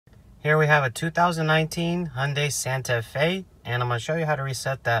Here we have a 2019 Hyundai Santa Fe, and I'm going to show you how to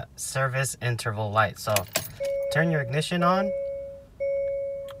reset that service interval light. So turn your ignition on.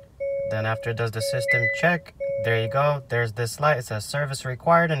 Then after it does the system check, there you go. There's this light. It says service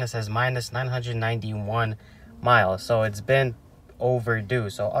required, and it says minus 991 miles. So it's been overdue.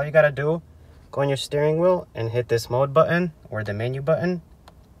 So all you got to do, go on your steering wheel and hit this mode button or the menu button.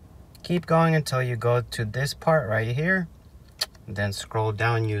 Keep going until you go to this part right here. Then scroll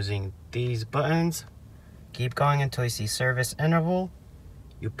down using these buttons. Keep going until you see service interval.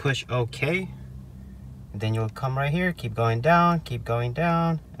 You push OK. Then you'll come right here, keep going down,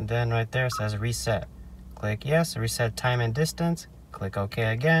 and then right there it says reset. Click yes, reset time and distance. Click OK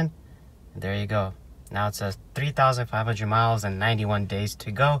again. And there you go. Now it says 3,500 miles and 91 days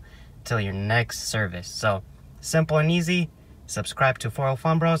to go till your next service. So simple and easy. Subscribe to 40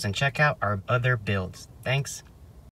 Fun Bros and check out our other builds. Thanks.